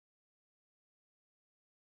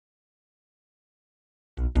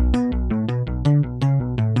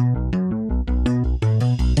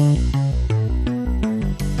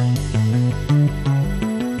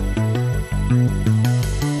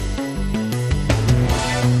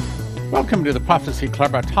Welcome to the Prophecy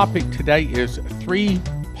Club. Our topic today is 3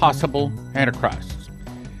 possible Antichrists.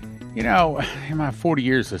 You know, in my 40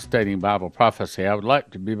 years of studying Bible prophecy, I would like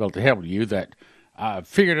to be able to tell you that I've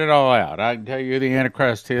figured it all out. I can tell you who the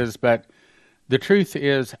Antichrist is, but the truth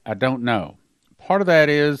is I don't know. Part of that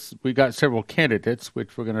is we got several candidates,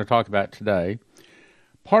 which we're going to talk about today.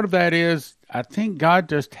 Part of that is I think God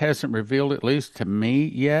just hasn't revealed, at least to me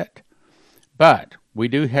yet, but we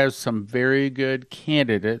do have some very good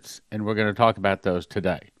candidates, and we're going to talk about those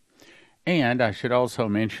today. And I should also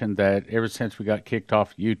mention that ever since we got kicked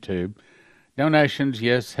off YouTube, donations,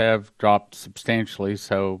 yes, have dropped substantially.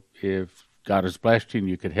 So if God has blessed you and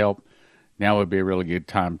you could help, now would be a really good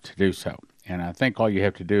time to do so. And I think all you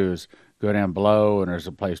have to do is go down below, and there's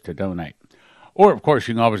a place to donate. Or, of course,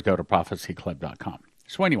 you can always go to prophecyclub.com.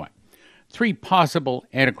 So anyway, 3 possible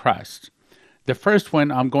Antichrists. The first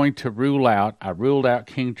one I'm going to rule out. I ruled out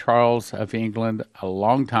King Charles of England a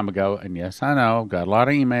long time ago, and yes, I know, got a lot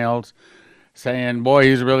of emails saying, boy,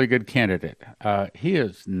 he's a really good candidate. He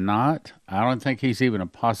is not. I don't think he's even a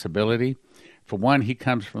possibility. For one, he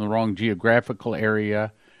comes from the wrong geographical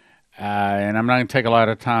area, and I'm not going to take a lot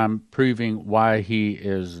of time proving why he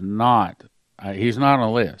is not. He's not on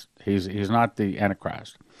the list. He's not the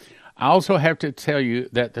Antichrist. I also have to tell you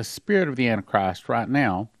that the spirit of the Antichrist right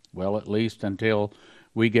now, well, at least until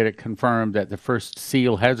we get it confirmed that the first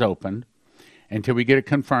seal has opened, until we get it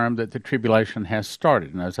confirmed that the tribulation has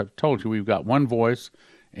started. And as I've told you, we've got one voice,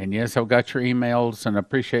 and yes, I've got your emails, and I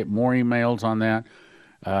appreciate more emails on that.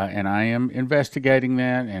 And I am investigating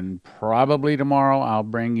that, and probably tomorrow I'll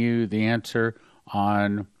bring you the answer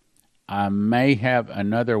on, I may have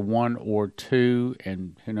another 1 or 2,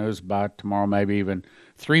 and who knows, by tomorrow maybe even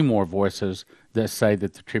 3 more voices that say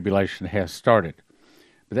that the tribulation has started.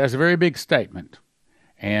 But that's a very big statement,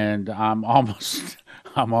 and I'm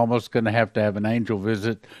almost going to have an angel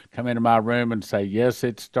visit, come into my room and say, yes,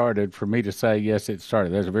 it started, for me to say, yes, it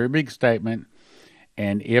started. That's a very big statement,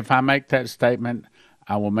 and if I make that statement,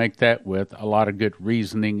 I will make that with a lot of good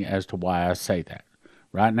reasoning as to why I say that.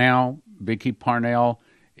 Right now, Berkey Parnell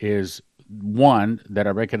is one that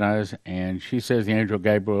I recognize, and she says the angel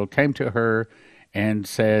Gabriel came to her and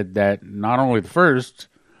said that not only the first,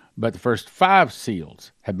 but the first 5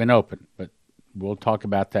 seals have been opened. But we'll talk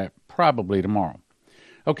about that probably tomorrow.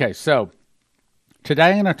 Okay, so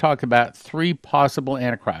today I'm going to talk about 3 possible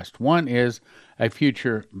Antichrists. One is a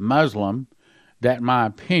future Muslim that, in my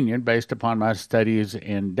opinion, based upon my studies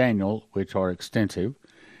in Daniel, which are extensive,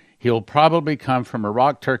 he'll probably come from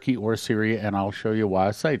Iraq, Turkey, or Syria, and I'll show you why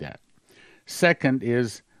I say that. Second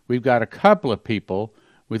is we've got a couple of people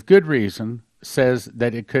with good reason says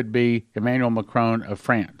that it could be Emmanuel Macron of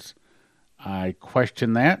France. I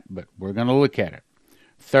question that, but we're going to look at it.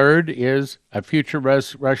 Third is a future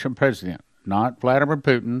Russian president, not Vladimir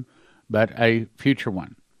Putin, but a future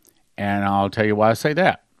one. And I'll tell you why I say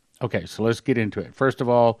that. Okay, so let's get into it. First of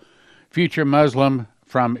all, future Muslim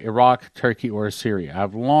from Iraq, Turkey, or Syria.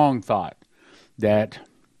 I've long thought that,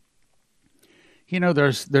 you know,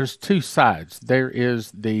 there's 2 sides. There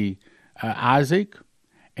is the Isaac,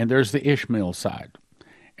 and there's the Ishmael side.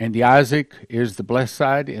 And the Isaac is the blessed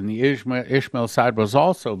side, and the Ishmael side was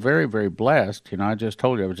also very, very blessed. You know, I just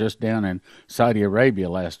told you I was just down in Saudi Arabia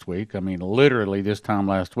last week. I mean, literally this time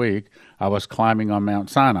last week, I was climbing on Mount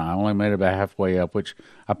Sinai. I only made it about halfway up, which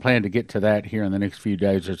I plan to get to that here in the next few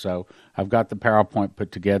days or so. I've got the PowerPoint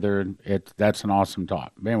put together, and that's an awesome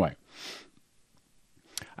talk. But anyway,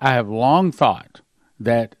 I have long thought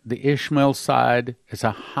that the Ishmael side is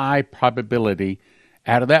a high probability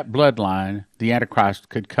out of that bloodline, the Antichrist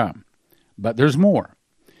could come. But there's more.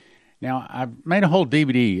 Now, I've made a whole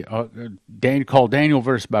DVD called Daniel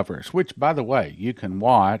Verse by Verse, which, by the way, you can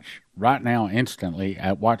watch right now instantly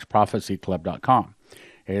at watchprophecyclub.com.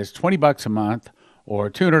 It's $20 a month or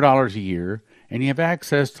 $200 a year, and you have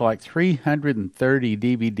access to like 330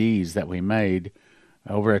 DVDs that we made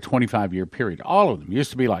over a 25-year period. All of them used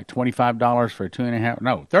to be like $25 for a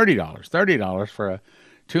 $30 for a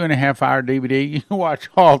 2.5-hour DVD. You can watch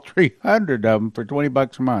all 300 of them for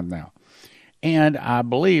 $20 a month now. And I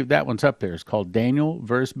believe that one's up there. It's called Daniel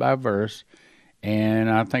Verse by Verse, and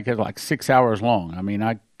I think it's like 6 hours long. I mean,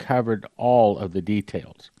 I covered all of the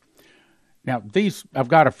details. Now, I've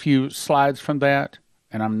got a few slides from that,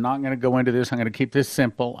 and I'm not going to go into this. I'm going to keep this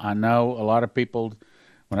simple. I know a lot of people,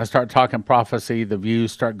 when I start talking prophecy, the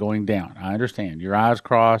views start going down. I understand. Your eyes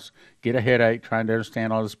cross, get a headache trying to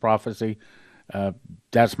understand all this prophecy.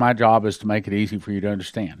 That's my job, is to make it easy for you to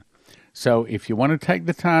understand. So if you want to take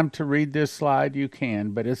the time to read this slide, you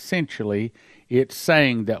can, but essentially it's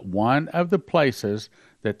saying that one of the places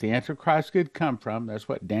that the Antichrist could come from, that's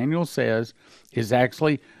what Daniel says, is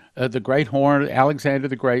actually the great horn, Alexander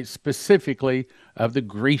the Great, specifically of the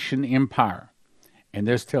Grecian Empire. And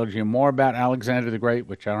this tells you more about Alexander the Great,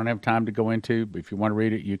 which I don't have time to go into, but if you want to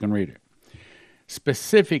read it, you can read it.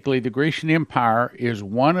 Specifically, the Grecian Empire is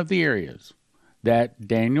one of the areas that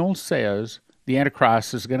Daniel says the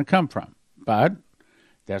Antichrist is going to come from. But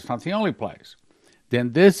that's not the only place.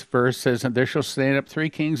 Then this verse says, and there shall stand up 3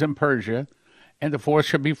 kings in Persia, and the fourth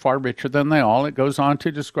shall be far richer than they all. It goes on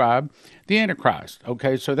to describe the Antichrist.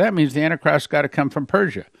 Okay, so that means the Antichrist got to come from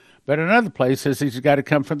Persia. But another place says he's got to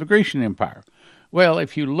come from the Grecian Empire. Well,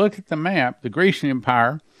 if you look at the map, the Grecian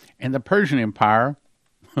Empire and the Persian Empire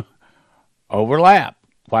overlap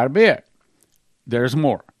quite a bit. There's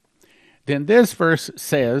more. Then this verse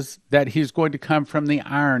says that he's going to come from the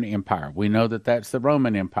Iron Empire. We know that that's the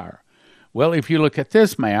Roman Empire. Well, if you look at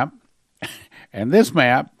this map, and this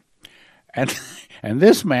map, and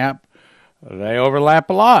this map, they overlap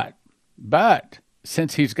a lot. But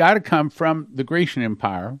since he's got to come from the Grecian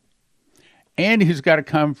Empire, and he's got to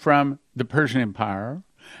come from the Persian Empire,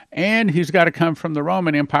 and he's got to come from the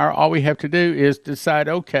Roman Empire, all we have to do is decide,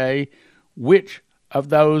 okay, which of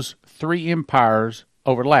those 3 empires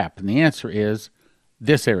overlap? And the answer is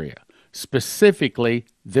this area, specifically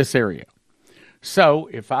this area. So,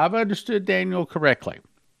 if I've understood Daniel correctly,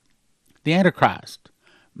 the Antichrist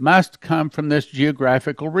must come from this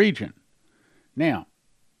geographical region. Now,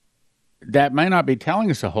 that may not be telling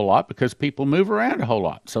us a whole lot because people move around a whole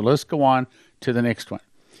lot. So let's go on to the next one.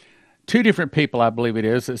 2 different people, I believe it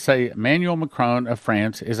is, that say Emmanuel Macron of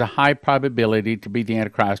France is a high probability to be the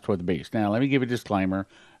Antichrist or the beast. Now, let me give a disclaimer.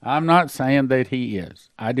 I'm not saying that he is.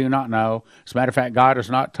 I do not know. As a matter of fact, God has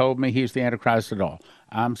not told me he's the Antichrist at all.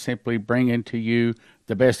 I'm simply bringing to you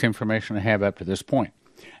the best information I have up to this point.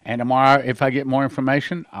 And tomorrow, if I get more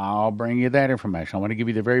information, I'll bring you that information. I want to give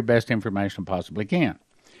you the very best information I possibly can.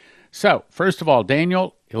 So, first of all,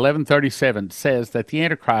 Daniel 11:37 says that the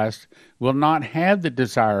Antichrist will not have the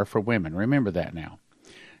desire for women. Remember that now.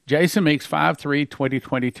 Jason Meeks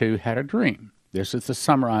 5/3/2022 had a dream. This is the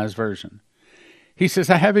summarized version. He says,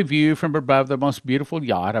 I have a view from above the most beautiful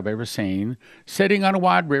yacht I've ever seen, sitting on a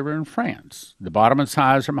wide river in France. The bottom and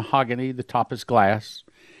sides are mahogany, the top is glass.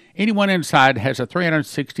 Anyone inside has a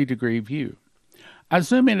 360-degree view. I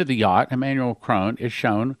zoom into the yacht. Emmanuel Macron is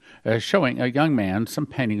showing a young man some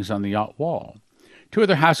paintings on the yacht wall. 2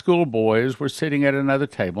 other high school boys were sitting at another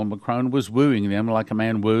table. Macron was wooing them like a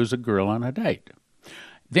man woos a girl on a date.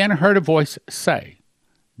 Then I heard a voice say,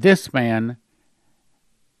 this man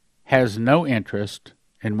has no interest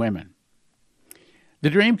in women. The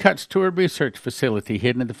dream cuts to a research facility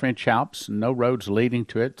hidden in the French Alps, no roads leading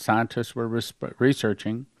to it. Scientists were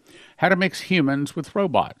researching how to mix humans with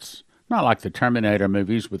robots. Not like the Terminator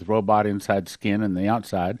movies with robot inside skin and the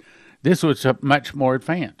outside. This was much more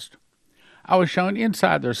advanced. I was shown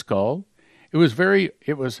inside their skull. It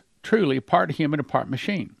was truly part human and part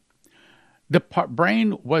machine. The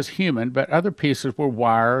brain was human, but other pieces were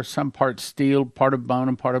wire, some parts steel, part of bone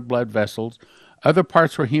and part of blood vessels. Other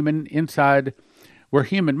parts were human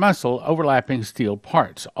muscle, overlapping steel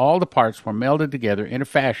parts. All the parts were melded together in a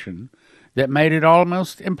fashion that made it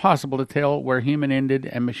almost impossible to tell where human ended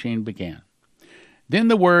and machine began. Then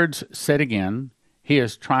the words said again, he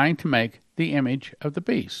is trying to make the image of the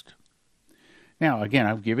beast. Now, again,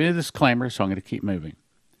 I've given you a disclaimer, so I'm going to keep moving.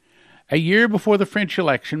 A year before the French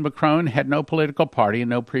election, Macron had no political party and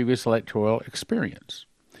no previous electoral experience.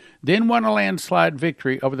 Then won a landslide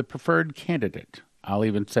victory over the preferred candidate. I'll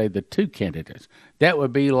even say the 2 candidates. That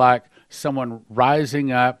would be like someone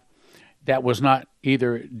rising up that was not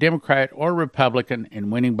either Democrat or Republican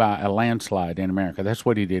and winning by a landslide in America. That's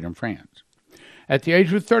what he did in France. At the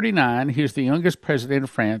age of 39, he is the youngest president of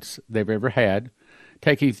France they've ever had,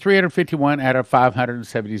 taking 351 out of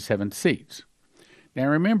 577 seats. Now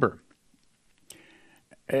remember,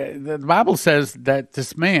 the Bible says that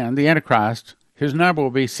this man, the Antichrist, his number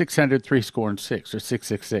will be 666, or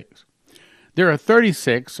 666. There are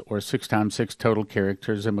 36, or 6 times 6 total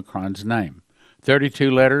characters in Macron's name. 32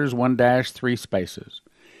 letters, 1 dash, 3 spaces.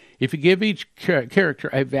 If you give each character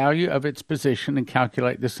a value of its position and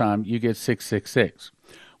calculate the sum, you get 666.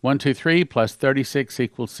 1, 2, 3 plus 36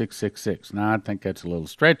 equals 666. Now, I think that's a little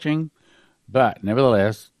stretching, but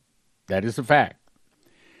nevertheless, that is a fact.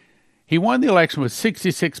 He won the election with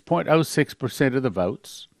 66.06% of the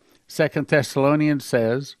votes. 2 Thessalonians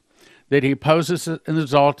says that he opposes and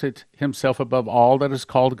exalted himself above all that is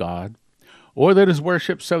called God, or that is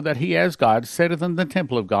worshipped, so that he as God sitteth in the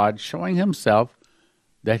temple of God, showing himself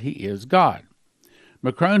that he is God.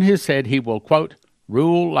 Macron has said he will, quote,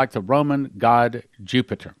 rule like the Roman god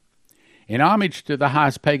Jupiter, in homage to the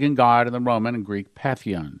highest pagan god of the Roman and Greek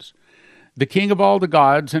pantheons. The king of all the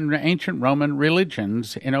gods in ancient Roman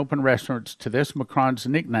religions, in open reference to this, Macron's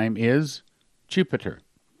nickname is Jupiter.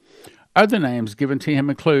 Other names given to him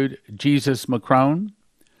include Jesus Macron,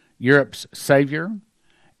 Europe's savior,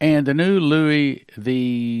 and the new Louis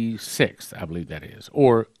VI, I believe that is,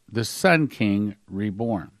 or the Sun King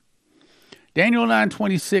reborn. Daniel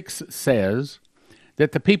 9:26 says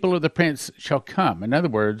that the people of the prince shall come. In other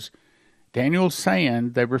words, Daniel's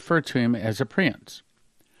saying they refer to him as a prince.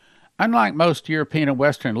 Unlike most European and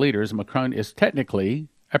Western leaders, Macron is technically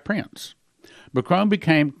a prince. Macron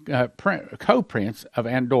became co-prince of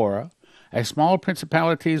Andorra, a small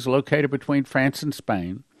principality located between France and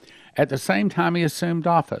Spain, at the same time he assumed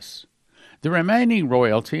office. The remaining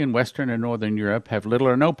royalty in Western and Northern Europe have little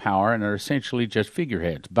or no power and are essentially just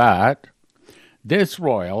figureheads. But this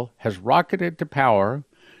royal has rocketed to power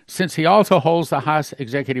since he also holds the highest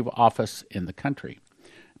executive office in the country.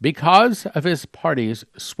 Because of his party's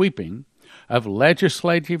sweeping of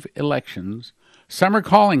legislative elections, some are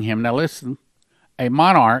calling him, now listen, a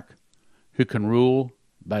monarch who can rule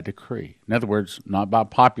by decree. In other words, not by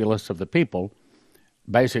populace of the people.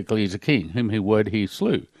 Basically, he's a king. Whom he would, he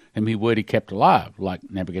slew. Whom he would, he kept alive, like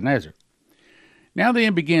Nebuchadnezzar. Now the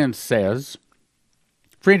end begins, says,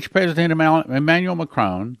 French President Emmanuel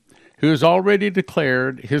Macron, who has already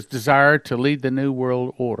declared his desire to lead the New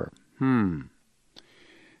World Order.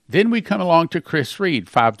 Then we come along to Chris Reed,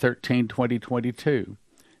 5/13/2022.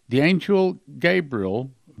 The angel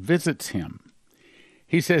Gabriel visits him.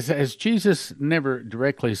 He says, as Jesus never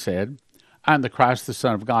directly said, I am the Christ, the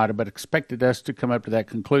Son of God, but expected us to come up to that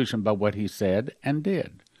conclusion by what he said and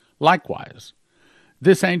did. Likewise,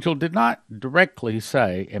 this angel did not directly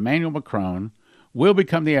say Emmanuel Macron will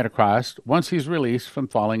become the Antichrist once he's released from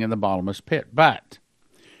falling in the bottomless pit, but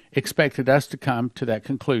expected us to come to that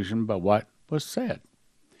conclusion by what was said.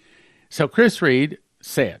 So Chris Reed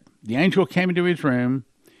said, the angel came into his room.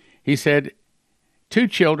 He said, 2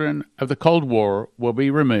 children of the Cold War will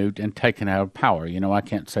be removed and taken out of power. You know, I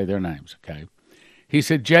can't say their names, okay? He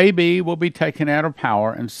said, JB will be taken out of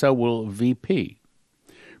power, and so will VP.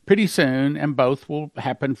 Pretty soon, and both will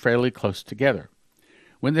happen fairly close together.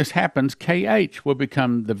 When this happens, KH will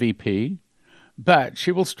become the VP, but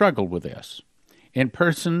she will struggle with this, in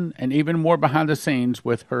person and even more behind the scenes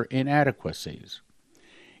with her inadequacies.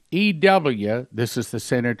 EW, this is the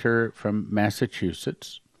senator from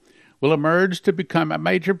Massachusetts, will emerge to become a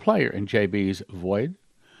major player in JB's void.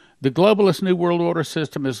 The globalist New World Order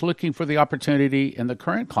system is looking for the opportunity in the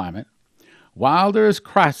current climate, while there is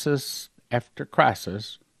crisis after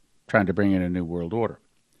crisis, trying to bring in a New World Order.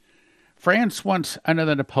 France wants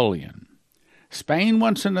another Napoleon. Spain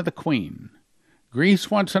wants another Queen.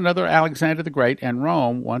 Greece wants another Alexander the Great, and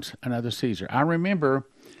Rome wants another Caesar. I remember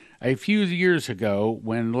a few years ago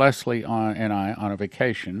when Leslie and I, on a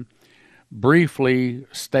vacation, briefly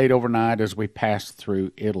stayed overnight as we passed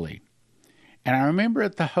through Italy. And I remember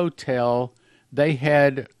at the hotel, they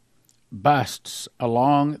had busts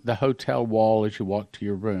along the hotel wall as you walked to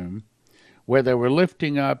your room, where they were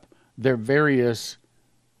lifting up their various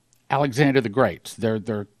Alexander the Greats,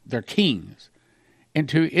 their kings. And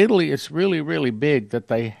to Italy, it's really, really big that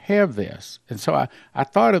they have this. And so I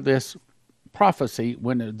thought of this prophecy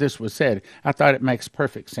when this was said. I thought it makes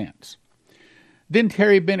perfect sense. Then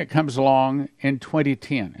Terry Bennett comes along in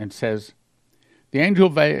 2010 and says, the angel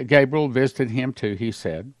Gabriel visited him too, he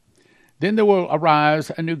said. Then there will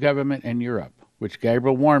arise a new government in Europe, which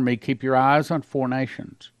Gabriel warned me, keep your eyes on 4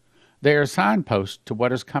 nations. They are signposts to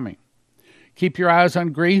what is coming. Keep your eyes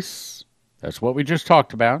on Greece. That's what we just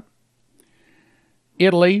talked about.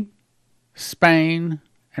 Italy, Spain,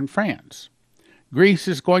 and France. Greece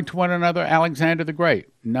is going to one another Alexander the Great.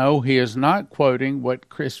 No, he is not quoting what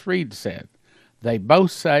Chris Reed said. They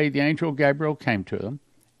both say the angel Gabriel came to them,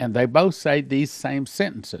 and they both say these same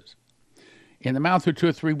sentences. In the mouth of 2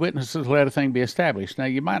 or 3 witnesses, let a thing be established. Now,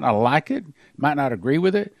 you might not like it, might not agree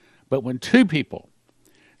with it, but when 2 people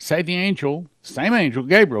say the angel, same angel,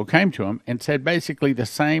 Gabriel, came to him and said basically the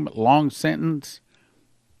same long sentence,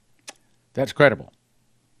 that's credible.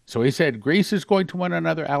 So he said, Greece is going to one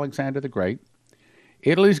another Alexander the Great.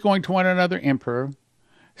 Italy is going to one another emperor.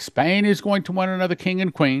 Spain is going to one another king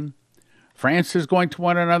and queen. France is going to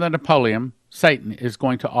one another Napoleon. Satan is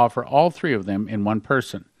going to offer all 3 of them in one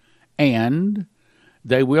person. And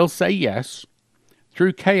they will say yes.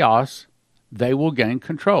 Through chaos, they will gain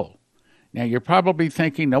control. Now, you're probably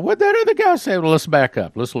thinking, now, what did that other guy say? Well, let's back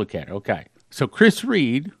up. Let's look at it. Okay. So Chris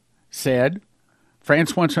Reed said,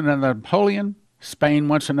 France wants another Napoleon. Spain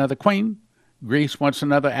wants another queen. Greece wants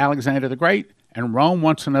another Alexander the Great. And Rome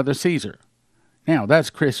wants another Caesar. Now, that's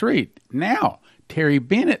Chris Reed. Now, Terry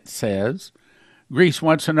Bennett says Greece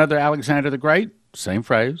wants another Alexander the Great, same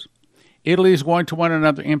phrase. Italy is going to want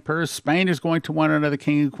another emperor. Spain is going to want another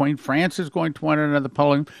king and queen. France is going to want another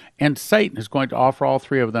Napoleon. And Satan is going to offer all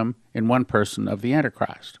three of them in one person of the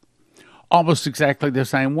Antichrist. Almost exactly the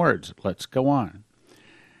same words. Let's go on.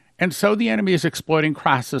 And so the enemy is exploiting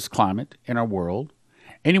crisis climate in our world,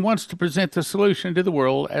 and he wants to present the solution to the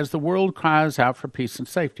world as the world cries out for peace and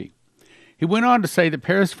safety. He went on to say that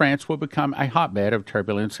Paris, France will become a hotbed of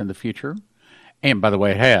turbulence in the future, and by the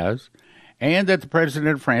way, it has, and that the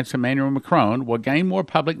President of France, Emmanuel Macron, will gain more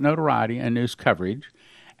public notoriety and news coverage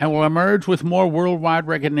and will emerge with more worldwide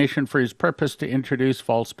recognition for his purpose to introduce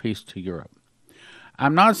false peace to Europe.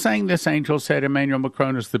 I'm not saying this angel said Emmanuel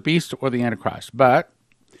Macron is the beast or the Antichrist, but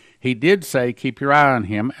he did say keep your eye on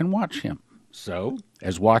him and watch him. So,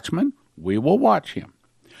 as watchmen, we will watch him.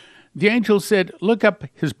 The angel said, look up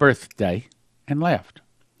his birthday, and left.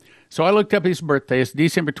 So I looked up his birthday. It's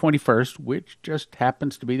December 21st, which just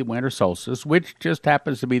happens to be the winter solstice, which just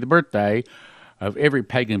happens to be the birthday of every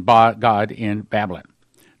pagan god in Babylon.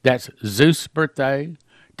 That's Zeus' birthday,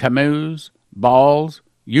 Tammuz, Baal's,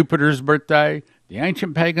 Jupiter's birthday. The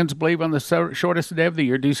ancient pagans believe on the shortest day of the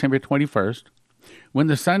year, December 21st, when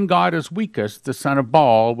the sun god is weakest, the son of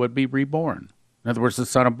Baal would be reborn. In other words, the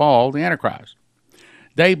son of Baal, the Antichrist.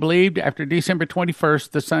 They believed after December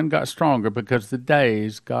 21st, the sun got stronger because the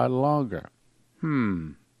days got longer.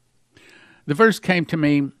 The verse came to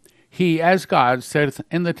me, he, as God, saith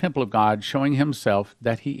in the temple of God, showing himself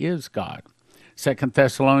that he is God. 2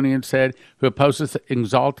 Thessalonians said, who opposeth,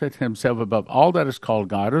 exalteth himself above all that is called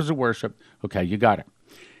God, or is worship. Okay, you got it.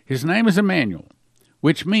 His name is Emmanuel,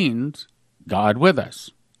 which means God with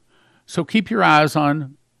us. So keep your eyes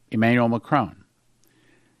on Emmanuel Macron.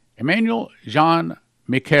 Emmanuel Jean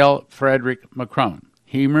Michael Frederick Macron.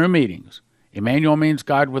 Hebrew meanings. Emmanuel means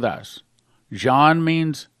God with us. Jean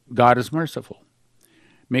means God is merciful.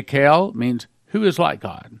 Michael means who is like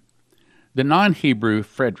God. The non-Hebrew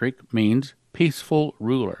Frederick means peaceful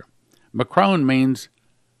ruler. Macron means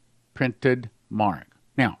printed mark.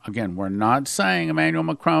 Now, again, we're not saying Emmanuel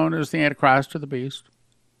Macron is the Antichrist or the beast,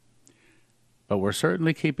 but we're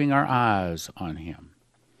certainly keeping our eyes on him.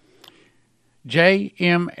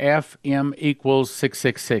 JMFM equals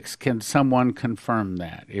 666. Can someone confirm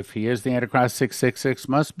that? If he is the Antichrist, 666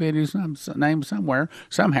 must be in his name somewhere,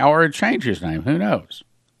 somehow, or change his name. Who knows?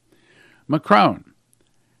 Macron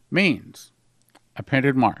means a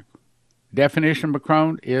printed mark. Definition of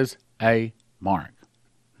Macron is a mark.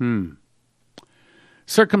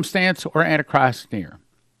 Circumstance or Antichrist near.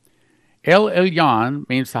 El Elyon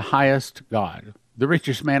means the highest God. The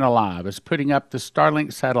richest man alive is putting up the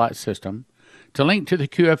Starlink satellite system to link to the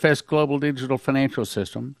QFS global digital financial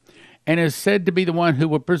system, and is said to be the one who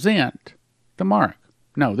will present the mark.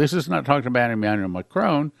 No, this is not talking about Emmanuel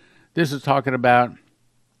Macron. This is talking about,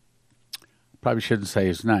 probably shouldn't say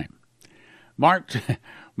his name. Mark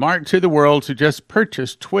to the world who just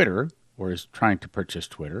purchased Twitter, or is trying to purchase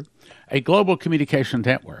Twitter, a global communication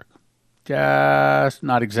network. Just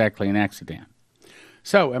not exactly an accident.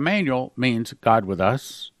 So Emmanuel means God with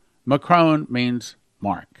us. Macron means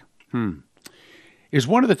mark. Is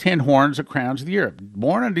one of the 10 horns or crowns of the year.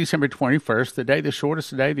 Born on December 21st, the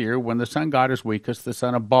shortest day of the year, when the sun god is weakest, the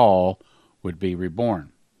son of Baal would be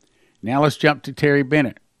reborn. Now let's jump to Terry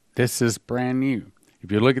Bennett. This is brand new. If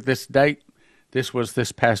you look at this date, this was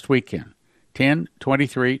this past weekend,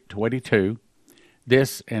 10/23/22.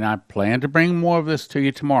 This, and I plan to bring more of this to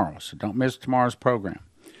you tomorrow, so don't miss tomorrow's program.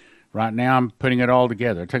 Right now I'm putting it all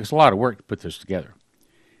together. It takes a lot of work to put this together.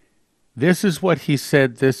 This is what he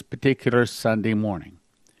said this particular Sunday morning.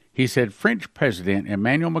 He said, French President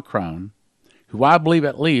Emmanuel Macron, who I believe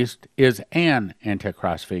at least is an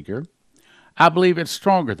Antichrist figure, I believe it's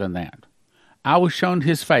stronger than that. I was shown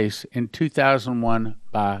his face in 2001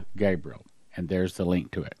 by Gabriel, and there's the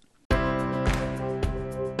link to it.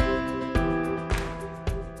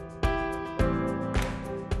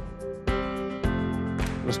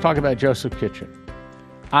 Let's talk about Joseph's Kitchen.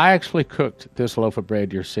 I actually cooked this loaf of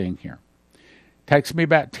bread you're seeing here. Takes me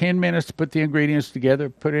about 10 minutes to put the ingredients together,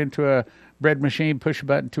 put it into a bread machine, push a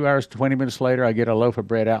button, 2 hours, 20 minutes later, I get a loaf of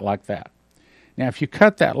bread out like that. Now, if you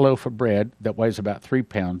cut that loaf of bread that weighs about 3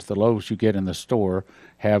 pounds, the loaves you get in the store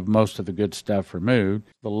have most of the good stuff removed.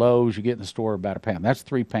 The loaves you get in the store are about 1 pound. That's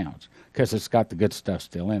 3 pounds because it's got the good stuff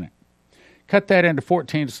still in it. Cut that into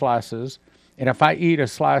 14 slices, and if I eat a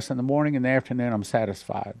slice in the morning and the afternoon, I'm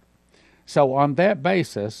satisfied. So on that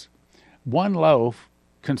basis, one loaf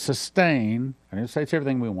can sustain, I didn't say it's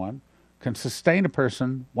everything we want, can sustain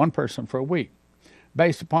one person for a week.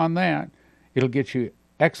 Based upon that, it'll get you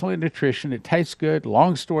excellent nutrition. It tastes good,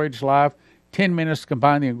 long storage life. 10 minutes to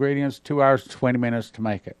combine the ingredients, 2 hours, 20 minutes to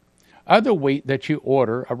make it. Other wheat that you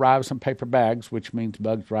order arrives in paper bags, which means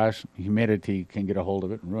bugs, rice, humidity can get a hold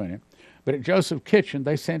of it and ruin it. But at Joseph's Kitchen,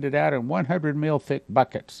 they send it out in 100 mil thick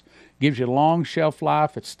buckets. Gives you long shelf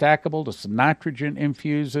life. It's stackable. There's nitrogen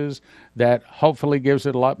infuses that hopefully gives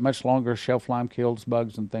it much longer shelf life, kills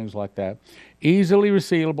bugs and things like that. Easily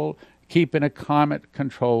resealable, keep in a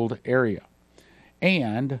climate-controlled area.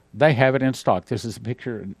 And they have it in stock. This is a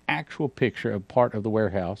picture, an actual picture of part of the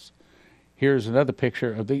warehouse. Here's another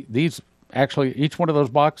picture of these. Actually, each one of those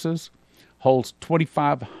boxes holds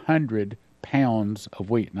 2,500 pounds of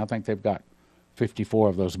wheat. And I think they've got 54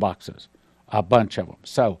 of those boxes, a bunch of them.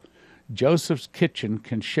 So Joseph's Kitchen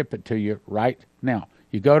can ship it to you right now.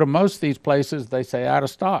 You go to most of these places, they say out of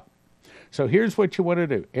stock. So here's what you want to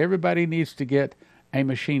do. Everybody needs to get a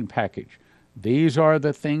machine package. These are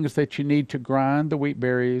the things that you need to grind the wheat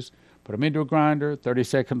berries. Put them into a grinder. 30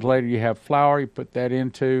 seconds later, you have flour. You put that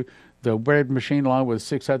into the bread machine along with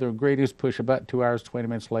 6 other ingredients. Push about 2 hours, 20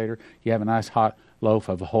 minutes later, you have a nice hot loaf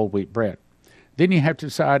of whole wheat bread. Then you have to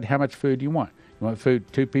decide how much food you want. You want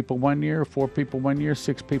food 2 people 1 year, 4 people 1 year,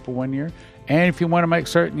 6 people 1 year. And if you want to make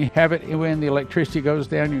certain you have it when the electricity goes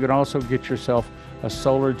down, you can also get yourself a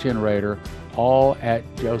solar generator, all at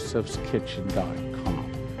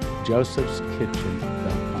josephskitchen.com. josephskitchen.com.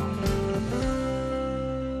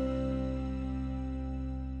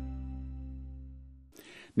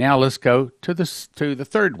 Now let's go to the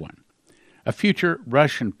third one, a future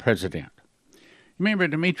Russian president. Remember,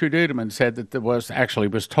 Dmitry Duduman said that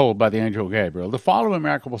was told by the angel Gabriel, the following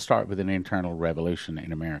miracle will start with an internal revolution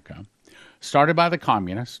in America. Started by the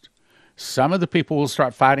communists, some of the people will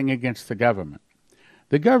start fighting against the government.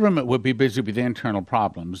 The government will be busy with internal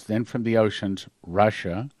problems. Then from the oceans,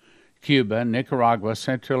 Russia, Cuba, Nicaragua,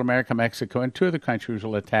 Central America, Mexico, and 2 other countries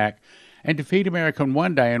will attack and defeat America in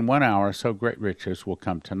 1 day and 1 hour, so great riches will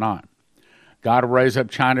come to naught. God will raise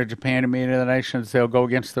up China, Japan, and many other nations. They'll go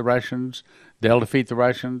against the Russians. They'll defeat the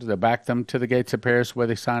Russians. They'll back them to the gates of Paris where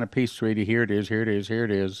they sign a peace treaty. Here it is, here it is, here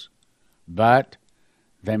it is. But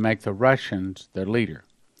they make the Russians their leader.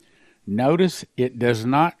 Notice it does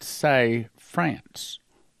not say France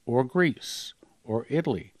or Greece or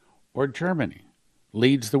Italy or Germany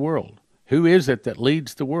leads the world. Who is it that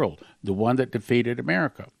leads the world? The one that defeated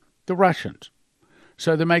America. The Russians.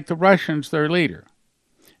 So they make the Russians their leader.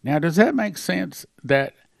 Now, does that make sense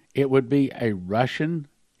that it would be a Russian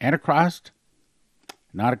Antichrist?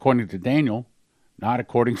 Not according to Daniel, not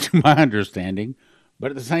according to my understanding, but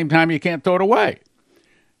at the same time, you can't throw it away.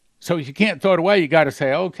 So if you can't throw it away, you got to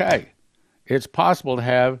say, okay, it's possible to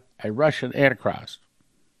have a Russian Antichrist.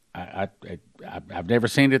 I've never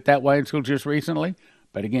seen it that way until just recently,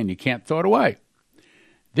 but again, you can't throw it away.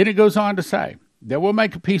 Then it goes on to say, they will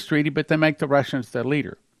make a peace treaty, but they make the Russians their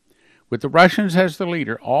leader. With the Russians as the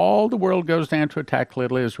leader, all the world goes down to attack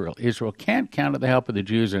little Israel. Israel can't count on the help of the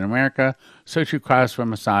Jews in America, so she cries for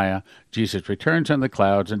Messiah. Jesus returns in the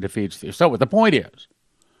clouds and defeats them. So what the point is,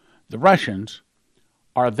 the Russians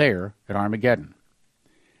are there at Armageddon.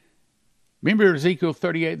 Remember Ezekiel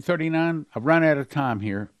 38 and 39? I've run out of time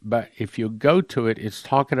here, but if you go to it, it's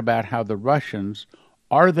talking about how the Russians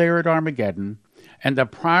are there at Armageddon and the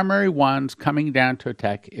primary ones coming down to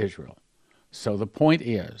attack Israel. So the point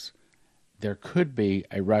is, there could be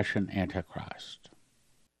a Russian Antichrist.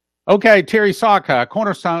 Okay, Terry Saka,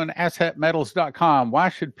 Cornerstone, assetmetals.com. Why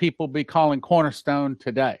should people be calling Cornerstone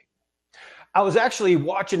today? I was actually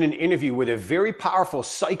watching an interview with a very powerful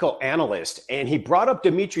psychoanalyst, and he brought up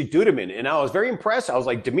Dmitry Duduman, and I was very impressed. I was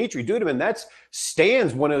like, Dmitry Duduman, that's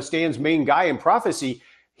one of Stan's main guy in prophecy.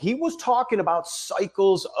 He was talking about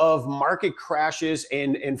cycles of market crashes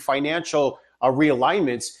and financial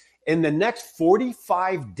realignments. In the next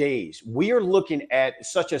 45 days, we are looking at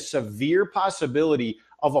such a severe possibility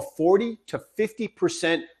of a 40 to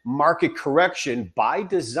 50% market correction by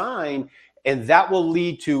design, and that will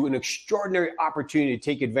lead to an extraordinary opportunity to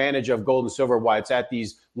take advantage of gold and silver while it's at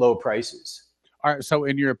these low prices. All right, so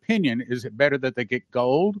in your opinion, is it better that they get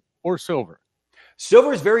gold or silver?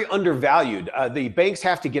 Silver is very undervalued. The banks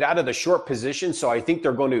have to get out of the short position, so I think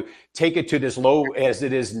they're going to take it to this low as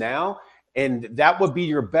it is now. And that would be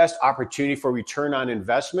your best opportunity for return on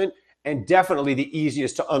investment and definitely the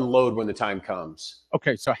easiest to unload when the time comes.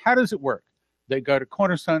 Okay, so how does it work? They go to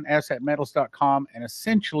cornerstoneassetmetals.com and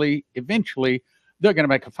eventually, they're going to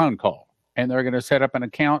make a phone call and they're going to set up an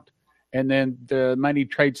account and then the money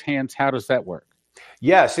trades hands. How does that work?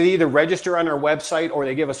 Yeah, so they either register on our website or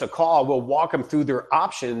they give us a call. We'll walk them through their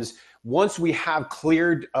options. Once we have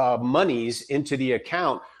cleared monies into the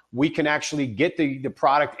account, we can actually get the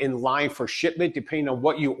product in line for shipment depending on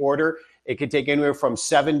what you order. It can take anywhere from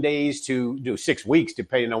 7 days to 6 weeks,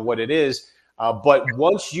 depending on what it is. But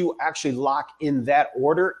once you actually lock in that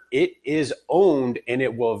order, it is owned and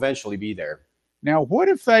it will eventually be there. Now, what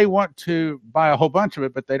if they want to buy a whole bunch of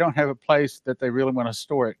it, but they don't have a place that they really want to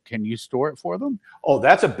store it? Can you store it for them? Oh,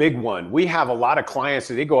 that's a big one. We have a lot of clients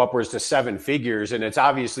that they go upwards to 7 figures, and it's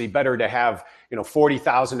obviously better to have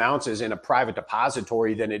 40,000 ounces in a private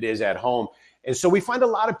depository than it is at home. And so we find a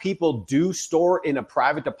lot of people do store in a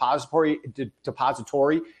private depository.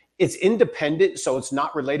 It's independent, so it's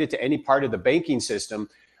not related to any part of the banking system.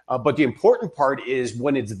 But the important part is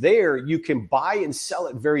when it's there, you can buy and sell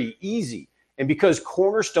it very easy. And because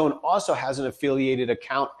Cornerstone also has an affiliated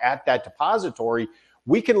account at that depository,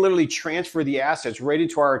 we can literally transfer the assets right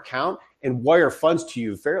into our account and wire funds to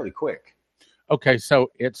you fairly quick. Okay,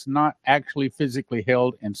 so it's not actually physically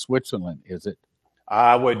held in Switzerland, is it?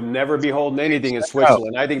 I would never be holding anything in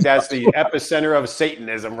Switzerland. I think that's the epicenter of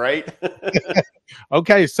Satanism, right?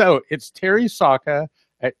 Okay, so it's Terry Saka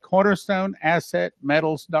at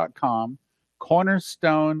cornerstoneassetmetals.com,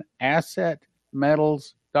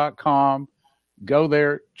 cornerstoneassetmetals.com. Go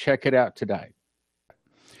there, check it out today.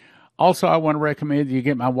 Also, I want to recommend you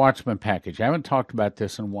get my Watchmen package. I haven't talked about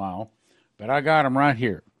this in a while, but I got them right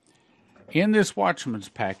here. In this Watchmen's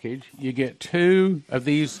package, you get 2 of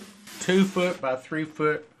these 2 foot by 3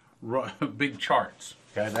 foot big charts.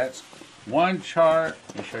 Okay, that's one chart.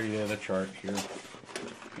 Let me show you the other chart here.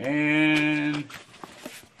 And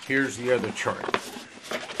here's the other chart.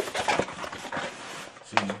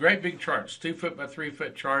 So these great big charts, 2 foot by 3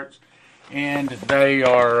 foot charts. And they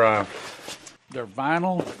are, they're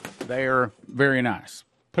vinyl. They are very nice.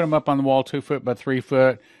 Put them up on the wall, 2 foot by 3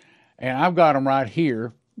 foot. And I've got them right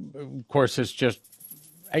here. Of course, it's just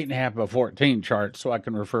 8.5 by 14 charts, so I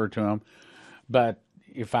can refer to them. But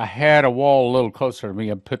if I had a wall a little closer to me,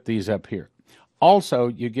 I'd put these up here. Also,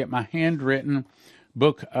 you get my handwritten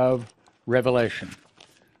book of Revelation.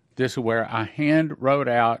 This is where I hand wrote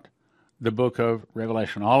out the book of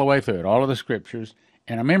Revelation all the way through it, all of the scriptures,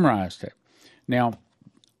 and I memorized it. Now,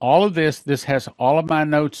 all of this has all of my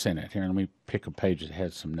notes in it. Here, let me pick a page that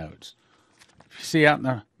has some notes. If you see out in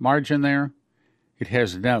the margin there, it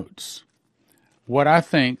has notes. What I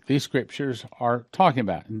think these scriptures are talking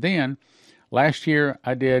about. And then, last year,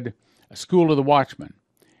 I did a School of the Watchmen.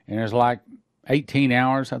 And it was like 18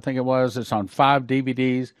 hours, I think it was. It's on 5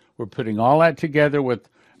 DVDs. We're putting all that together with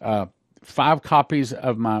 5 copies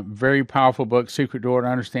of my very powerful book, Secret Door to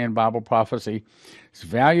Understand Bible Prophecy. It's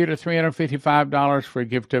valued at $355 for a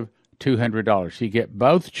gift of $200. You get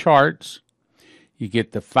both charts. You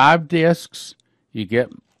get the 5 discs. You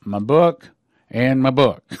get my book and my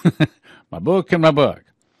book. My book and my book.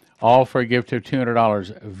 All for a gift of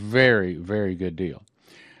 $200. Very, very good deal.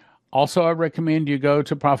 Also, I recommend you go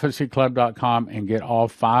to prophecyclub.com and get all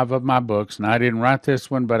 5 of my books. And I didn't write this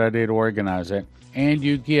one, but I did organize it. And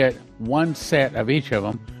you get 1 set of each of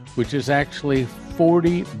them, which is actually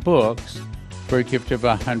 40 books for a gift of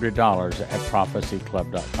 $100 at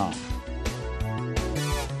prophecyclub.com.